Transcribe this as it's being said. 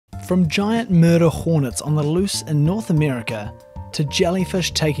From giant murder hornets on the loose in North America to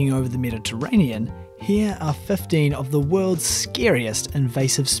jellyfish taking over the Mediterranean, here are 15 of the world's scariest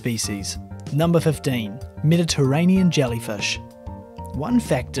invasive species. Number 15. Mediterranean jellyfish. One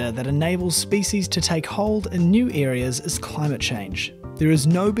factor that enables species to take hold in new areas is climate change. There is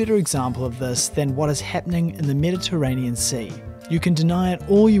no better example of this than what is happening in the Mediterranean Sea. You can deny it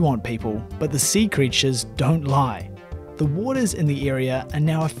all you want, people, but the sea creatures don't lie. The waters in the area are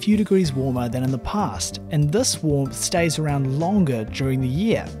now a few degrees warmer than in the past, and this warmth stays around longer during the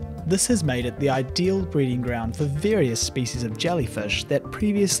year. This has made it the ideal breeding ground for various species of jellyfish that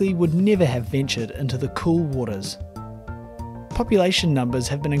previously would never have ventured into the cool waters. Population numbers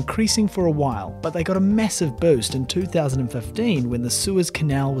have been increasing for a while, but they got a massive boost in 2015 when the Suez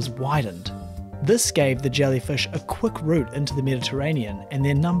Canal was widened. This gave the jellyfish a quick route into the Mediterranean, and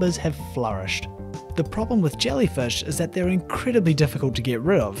their numbers have flourished. The problem with jellyfish is that they're incredibly difficult to get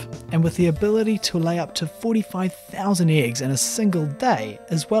rid of, and with the ability to lay up to 45,000 eggs in a single day,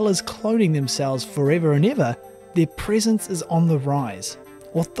 as well as cloning themselves forever and ever, their presence is on the rise.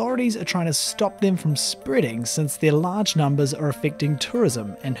 Authorities are trying to stop them from spreading since their large numbers are affecting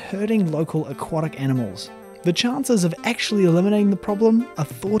tourism and hurting local aquatic animals. The chances of actually eliminating the problem are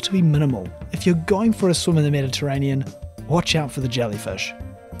thought to be minimal. If you're going for a swim in the Mediterranean, watch out for the jellyfish.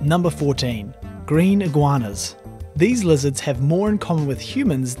 Number 14. Green iguanas. These lizards have more in common with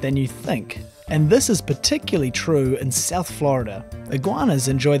humans than you think, and this is particularly true in South Florida. Iguanas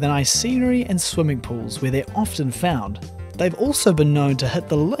enjoy the nice scenery and swimming pools where they're often found. They've also been known to hit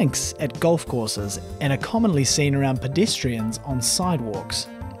the links at golf courses and are commonly seen around pedestrians on sidewalks.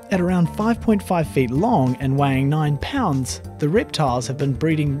 At around 5.5 feet long and weighing 9 pounds, the reptiles have been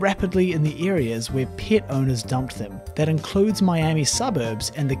breeding rapidly in the areas where pet owners dumped them. That includes Miami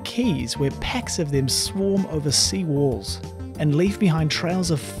suburbs and the Keys, where packs of them swarm over sea walls and leave behind trails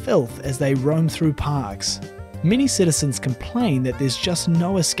of filth as they roam through parks. Many citizens complain that there's just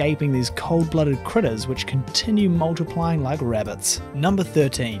no escaping these cold-blooded critters which continue multiplying like rabbits. Number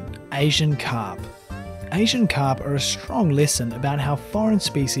 13. Asian carp. Asian carp are a strong lesson about how foreign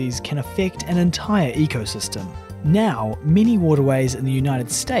species can affect an entire ecosystem. Now, many waterways in the United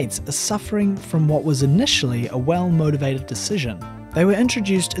States are suffering from what was initially a well-motivated decision. They were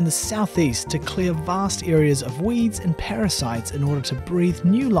introduced in the southeast to clear vast areas of weeds and parasites in order to breathe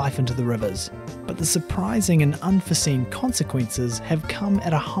new life into the rivers. But the surprising and unforeseen consequences have come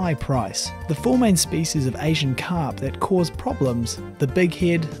at a high price. The four main species of Asian carp that cause problems, the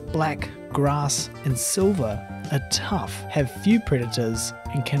bighead, black, grass, and silver, are tough, have few predators,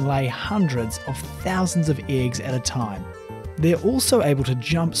 and can lay hundreds of thousands of eggs at a time. They're also able to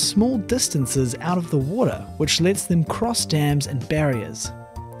jump small distances out of the water, which lets them cross dams and barriers.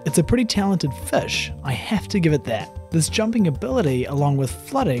 It's a pretty talented fish, I have to give it that. This jumping ability, along with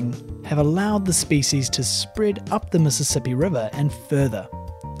flooding, have allowed the species to spread up the Mississippi River and further.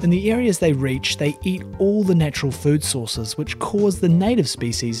 In the areas they reach, they eat all the natural food sources which cause the native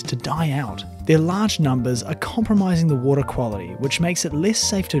species to die out. Their large numbers are compromising the water quality, which makes it less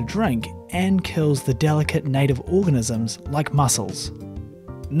safe to drink and kills the delicate native organisms like mussels.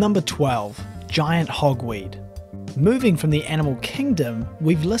 Number 12. Giant hogweed. Moving from the animal kingdom,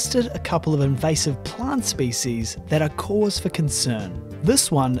 we've listed a couple of invasive plant species that are cause for concern.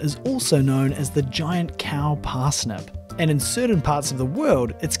 This one is also known as the giant cow parsnip, and in certain parts of the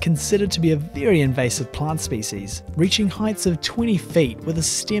world it's considered to be a very invasive plant species, reaching heights of 20 feet with a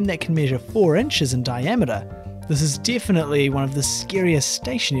stem that can measure 4 inches in diameter. This is definitely one of the scariest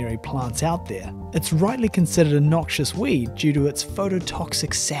stationary plants out there. It's rightly considered a noxious weed due to its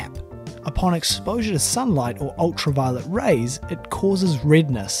phototoxic sap. Upon exposure to sunlight or ultraviolet rays, it causes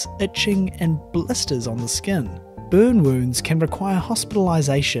redness, itching, and blisters on the skin. Burn wounds can require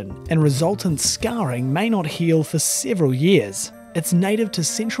hospitalization, and resultant scarring may not heal for several years. It's native to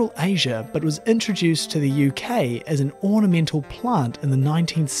Central Asia but was introduced to the UK as an ornamental plant in the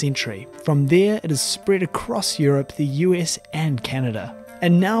 19th century. From there it has spread across Europe, the US, and Canada.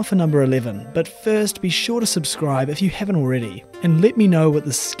 And now for number 11, but first be sure to subscribe if you haven't already, and let me know what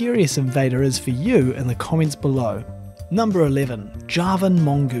the scariest invader is for you in the comments below. Number 11. Javan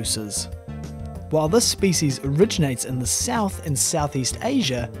Mongooses. While this species originates in the South and Southeast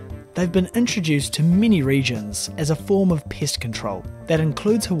Asia, they've been introduced to many regions as a form of pest control. That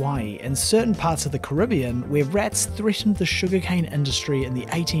includes Hawaii and certain parts of the Caribbean where rats threatened the sugarcane industry in the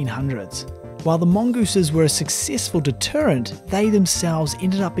 1800s. While the mongooses were a successful deterrent, they themselves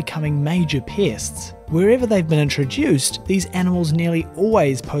ended up becoming major pests. Wherever they've been introduced, these animals nearly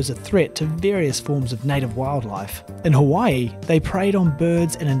always pose a threat to various forms of native wildlife. In Hawaii, they preyed on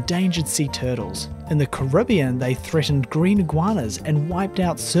birds and endangered sea turtles. In the Caribbean, they threatened green iguanas and wiped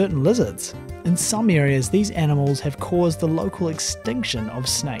out certain lizards. In some areas, these animals have caused the local extinction of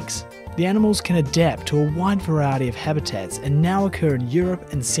snakes. The animals can adapt to a wide variety of habitats and now occur in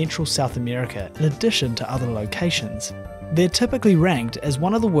Europe and Central South America in addition to other locations. They're typically ranked as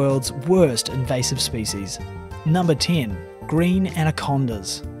one of the world's worst invasive species. Number 10. Green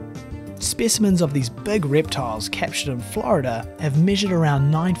anacondas. Specimens of these big reptiles captured in Florida have measured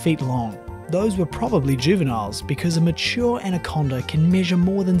around 9 feet long. Those were probably juveniles because a mature anaconda can measure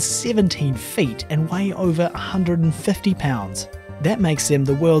more than 17 feet and weigh over 150 pounds. That makes them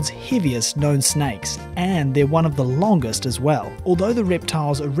the world's heaviest known snakes, and they're one of the longest as well. Although the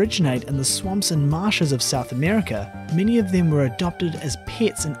reptiles originate in the swamps and marshes of South America, many of them were adopted as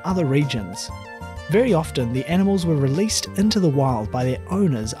pets in other regions. Very often, the animals were released into the wild by their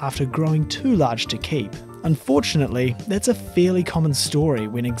owners after growing too large to keep. Unfortunately, that's a fairly common story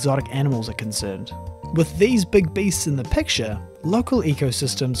when exotic animals are concerned. With these big beasts in the picture, local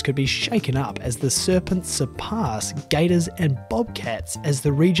ecosystems could be shaken up as the serpents surpass gators and bobcats as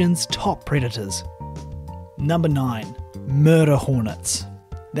the region's top predators. Number 9. Murder hornets.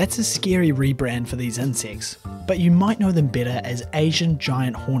 That's a scary rebrand for these insects, but you might know them better as Asian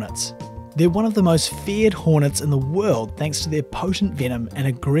giant hornets. They're one of the most feared hornets in the world thanks to their potent venom and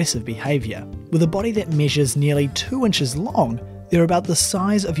aggressive behaviour. With a body that measures nearly 2 inches long, they're about the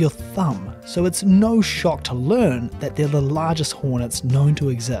size of your thumb, so it's no shock to learn that they're the largest hornets known to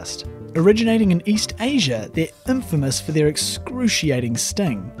exist. Originating in East Asia, they're infamous for their excruciating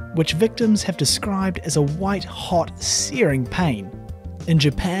sting, which victims have described as a white-hot, searing pain. In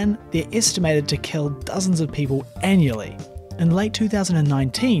Japan, they're estimated to kill dozens of people annually. In late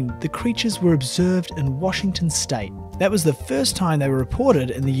 2019, the creatures were observed in Washington state. That was the first time they were reported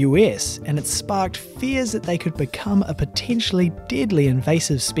in the US, and it sparked fears that they could become a potentially deadly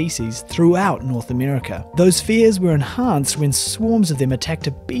invasive species throughout North America. Those fears were enhanced when swarms of them attacked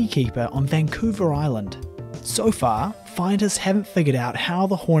a beekeeper on Vancouver Island. So far, scientists haven't figured out how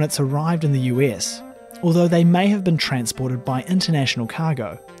the hornets arrived in the US, although they may have been transported by international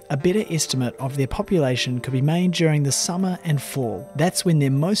cargo. A better estimate of their population could be made during the summer and fall. That's when they're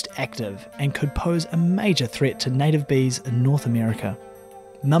most active and could pose a major threat to native bees in North America.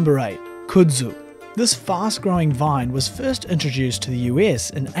 Number 8. Kudzu. This fast-growing vine was first introduced to the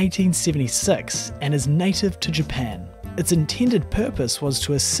US in 1876 and is native to Japan. Its intended purpose was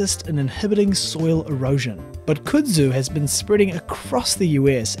to assist in inhibiting soil erosion. But kudzu has been spreading across the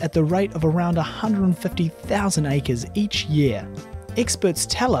US at the rate of around 150,000 acres each year. Experts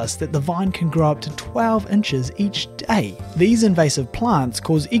tell us that the vine can grow up to 12 inches each day. These invasive plants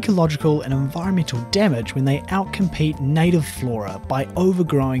cause ecological and environmental damage when they outcompete native flora by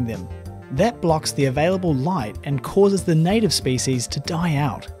overgrowing them. That blocks the available light and causes the native species to die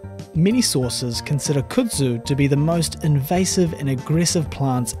out. Many sources consider kudzu to be the most invasive and aggressive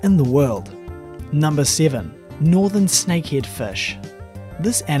plants in the world. Number 7. Northern snakehead fish.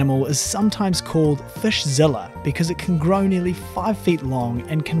 This animal is sometimes called fishzilla because it can grow nearly 5 feet long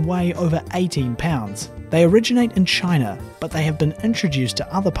and can weigh over 18 pounds. They originate in China, but they have been introduced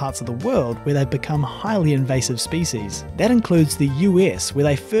to other parts of the world where they've become highly invasive species. That includes the US, where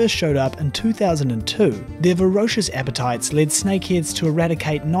they first showed up in 2002. Their ferocious appetites led snakeheads to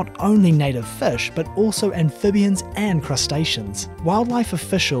eradicate not only native fish, but also amphibians and crustaceans. Wildlife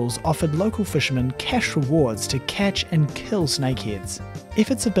officials offered local fishermen cash rewards to catch and kill snakeheads.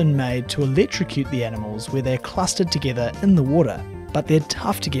 Efforts have been made to electrocute the animals where they're clustered together in the water, but they're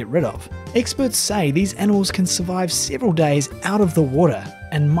tough to get rid of. Experts say these animals can survive several days out of the water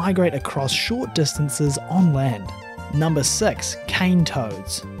and migrate across short distances on land. Number 6. Cane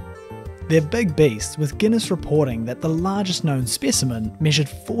toads. They're big beasts, with Guinness reporting that the largest known specimen measured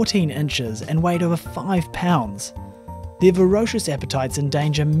 14 inches and weighed over 5 pounds. Their ferocious appetites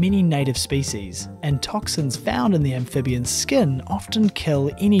endanger many native species, and toxins found in the amphibian's skin often kill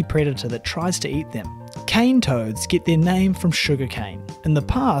any predator that tries to eat them. Cane toads get their name from sugarcane. In the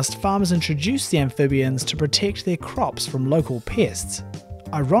past, farmers introduced the amphibians to protect their crops from local pests.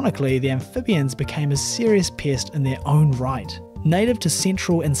 Ironically, the amphibians became a serious pest in their own right. Native to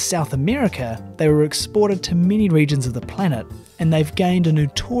Central and South America, they were exported to many regions of the planet, and they've gained a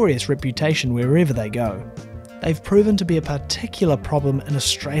notorious reputation wherever they go. They've proven to be a particular problem in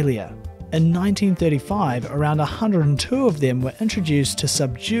Australia. In 1935, around 102 of them were introduced to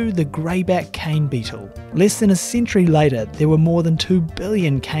subdue the greyback cane beetle. Less than a century later, there were more than 2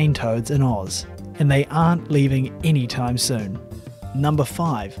 billion cane toads in Oz, and they aren't leaving anytime soon. Number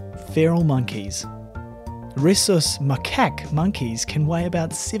 5. Feral monkeys. Rhesus macaque monkeys can weigh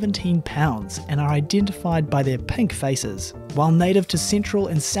about 17 pounds and are identified by their pink faces. While native to Central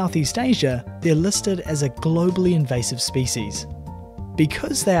and Southeast Asia, they're listed as a globally invasive species.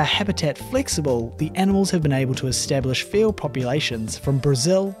 Because they are habitat flexible, the animals have been able to establish feral populations from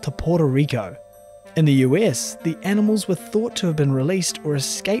Brazil to Puerto Rico. In the US, the animals were thought to have been released or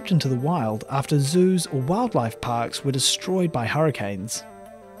escaped into the wild after zoos or wildlife parks were destroyed by hurricanes.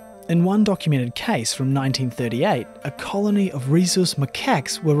 In one documented case from 1938, a colony of rhesus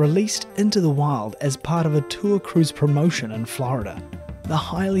macaques were released into the wild as part of a tour cruise promotion in Florida. The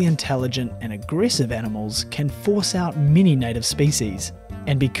highly intelligent and aggressive animals can force out many native species,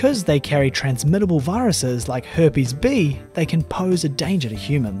 and because they carry transmittable viruses like herpes B, they can pose a danger to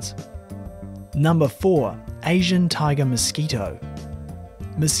humans. Number 4. Asian tiger mosquito.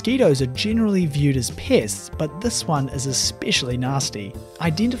 Mosquitoes are generally viewed as pests, but this one is especially nasty.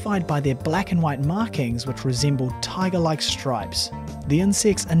 Identified by their black and white markings which resemble tiger-like stripes, the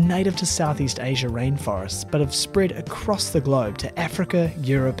insects are native to Southeast Asia rainforests but have spread across the globe to Africa,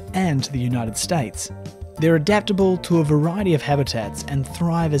 Europe, and to the United States. They're adaptable to a variety of habitats and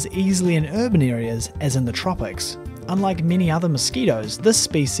thrive as easily in urban areas as in the tropics. Unlike many other mosquitoes, this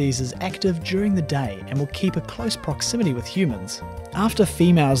species is active during the day and will keep a close proximity with humans. After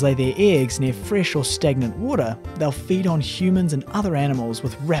females lay their eggs near fresh or stagnant water, they'll feed on humans and other animals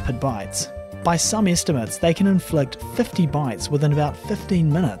with rapid bites. By some estimates, they can inflict 50 bites within about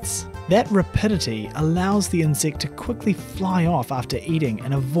 15 minutes. That rapidity allows the insect to quickly fly off after eating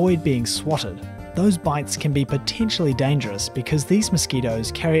and avoid being swatted. Those bites can be potentially dangerous because these mosquitoes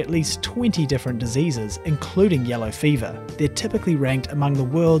carry at least 20 different diseases, including yellow fever. They're typically ranked among the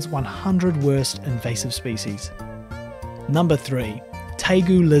world's 100 worst invasive species. Number 3.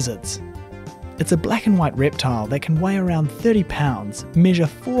 Tegu Lizards. It's a black and white reptile that can weigh around 30 pounds, measure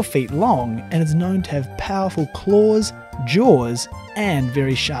 4 feet long, and is known to have powerful claws, jaws, and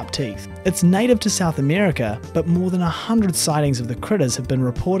very sharp teeth. It's native to South America, but more than 100 sightings of the critters have been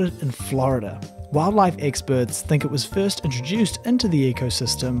reported in Florida. Wildlife experts think it was first introduced into the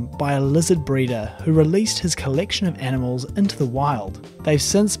ecosystem by a lizard breeder who released his collection of animals into the wild. They've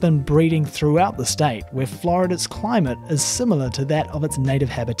since been breeding throughout the state, where Florida's climate is similar to that of its native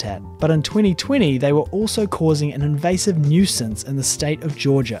habitat. But in 2020, they were also causing an invasive nuisance in the state of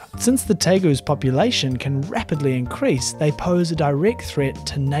Georgia. Since the tegu's population can rapidly increase, they pose a direct threat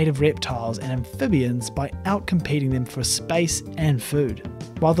to native reptiles and amphibians by outcompeting them for space and food.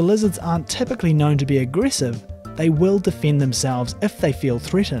 While the lizards aren't typically known to be aggressive, they will defend themselves if they feel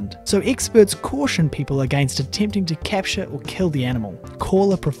threatened. So experts caution people against attempting to capture or kill the animal.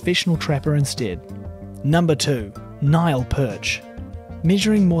 Call a professional trapper instead. Number 2. Nile Perch.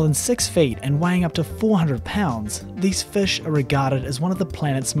 Measuring more than 6 feet and weighing up to 400 pounds, these fish are regarded as one of the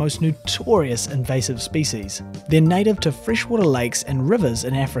planet's most notorious invasive species. They're native to freshwater lakes and rivers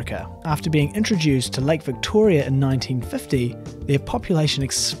in Africa. After being introduced to Lake Victoria in 1950, their population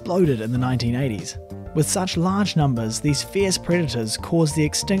exploded in the 1980s. With such large numbers, these fierce predators caused the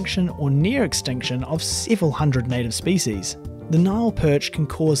extinction or near extinction of several hundred native species. The Nile perch can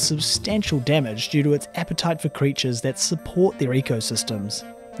cause substantial damage due to its appetite for creatures that support their ecosystems,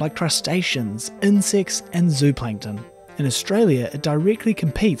 like crustaceans, insects, and zooplankton. In Australia, it directly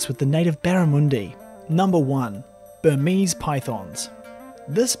competes with the native barramundi. Number 1. Burmese Pythons.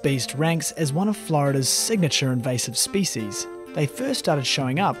 This beast ranks as one of Florida's signature invasive species. They first started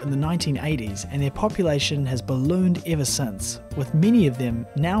showing up in the 1980s and their population has ballooned ever since, with many of them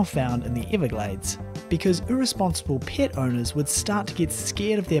now found in the Everglades. Because irresponsible pet owners would start to get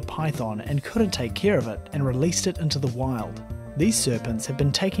scared of their python and couldn't take care of it and released it into the wild. These serpents have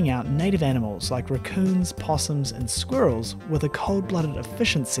been taking out native animals like raccoons, possums, and squirrels with a cold-blooded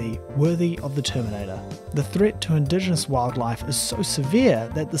efficiency worthy of the Terminator. The threat to indigenous wildlife is so severe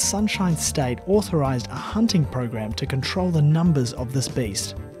that the Sunshine State authorized a hunting program to control the numbers of this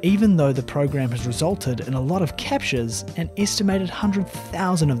beast. Even though the program has resulted in a lot of captures, an estimated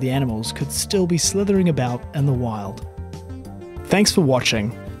 100,000 of the animals could still be slithering about in the wild. Thanks for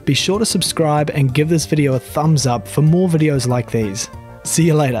watching. Be sure to subscribe and give this video a thumbs up for more videos like these. See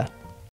you later.